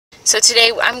So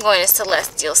today I'm going to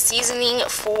Celestial Seasoning,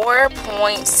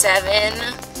 4.7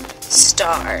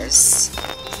 stars.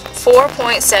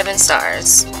 4.7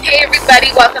 stars. Hey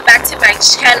everybody, welcome back to my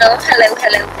channel.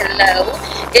 Hello.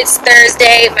 It's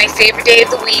Thursday, my favorite day of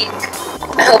the week.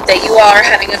 I hope that you all are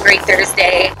having a great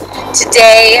Thursday.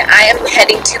 Today I am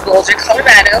heading to Boulder,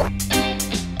 Colorado.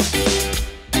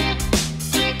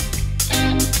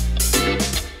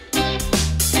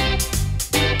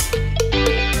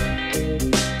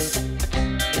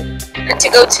 To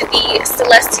go to the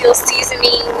Celestial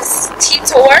Seasonings Tea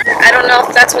Tour. I don't know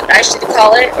if that's what I should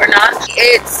call it or not.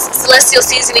 It's Celestial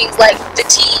Seasonings, like the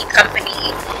tea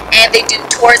company, and they do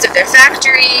tours of their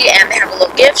factory, and they have a little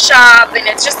gift shop, and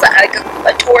it's just like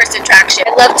a tourist attraction.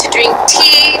 I love to drink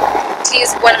tea. Tea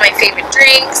is one of my favorite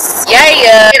drinks.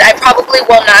 Yeah. I probably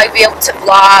will not be able to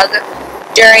vlog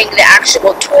during the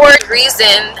actual tour. The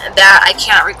reason that I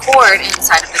can't record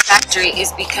inside of the factory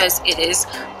is because it is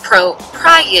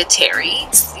proprietary.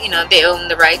 You know, they own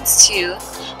the rights to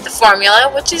the formula,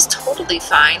 which is totally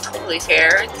fine, totally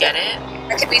fair. I get it.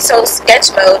 I could be so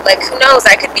sketch mode, like who knows,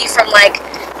 I could be from like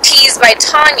Teas by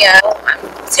Tanya. I'm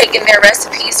taking their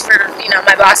recipes for, you know,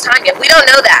 my boss Tanya. We don't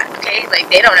know that, okay? Like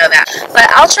they don't know that.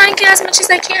 But I'll try and get as much as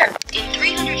I can. In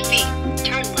 300 feet,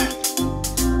 turn left.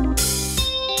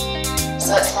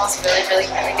 So it smells really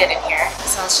good in here. It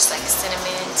smells just like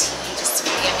cinnamon tea, just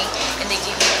really yummy. And they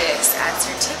give you this as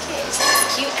your ticket. So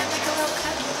it's cute and like a little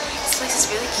cup. This place is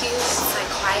really cute. It's like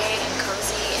quiet and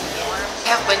cozy and warm. They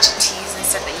have a bunch of teas and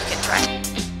stuff that you can try.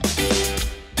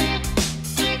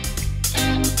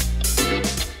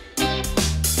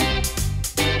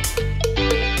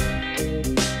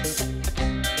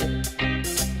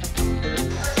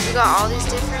 We got all these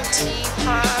different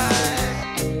teapots.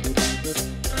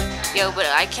 Yo, but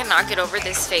I cannot get over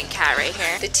this fake cat right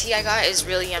here. The tea I got is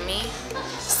really yummy.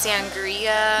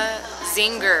 Sangria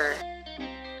Zinger.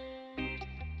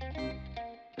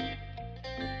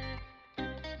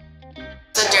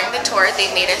 So during the tour,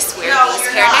 they made us wear these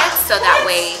hairnets so that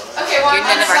way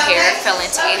none of our hair fell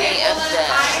into any of the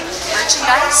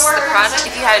merchandise, the product.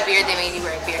 If you had a beard, they made you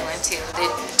wear a beard one too. The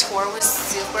tour was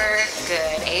super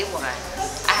good, A1.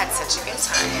 I had such a good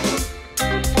time.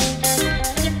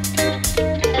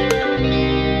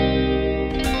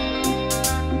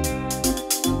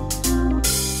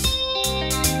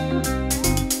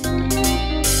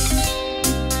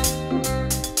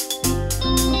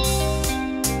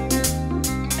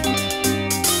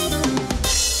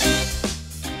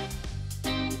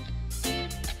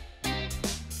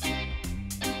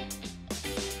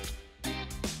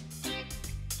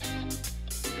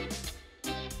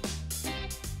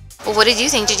 Well, what did you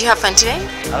think? Did you have fun today? I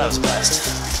thought it was a blast.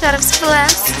 I thought it was a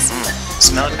blast.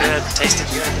 Smelled good, tasted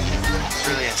good.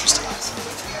 Really interesting.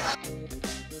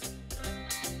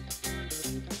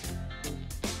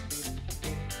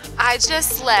 I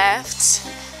just left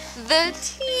the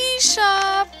tea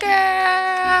shop, girl.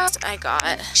 I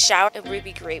got Shout and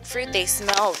Ruby Grapefruit. They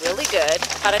smell really good.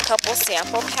 Got a couple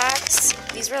sample packs.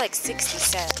 These were like 60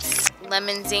 cents.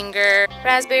 Lemon Zinger,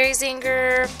 Raspberry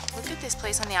Zinger. Look at this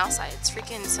place on the outside. It's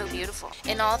freaking so beautiful.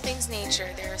 In all things nature,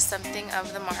 there is something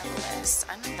of the marvelous.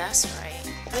 I know that's right.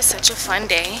 It was such a fun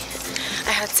day.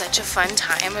 I had such a fun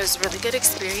time. It was a really good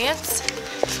experience.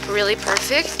 Really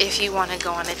perfect if you want to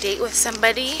go on a date with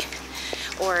somebody,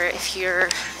 or if you're,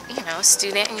 you know, a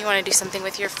student and you want to do something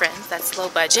with your friends that's low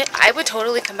budget. I would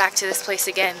totally come back to this place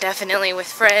again, definitely with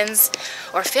friends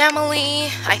or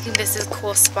family. I think this is a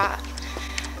cool spot.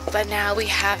 But now we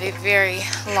have a very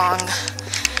long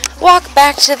walk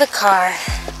back to the car.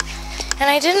 And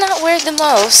I did not wear the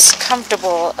most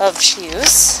comfortable of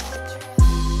shoes.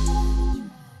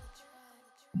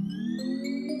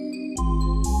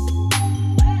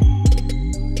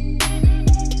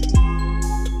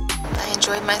 I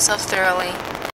enjoyed myself thoroughly.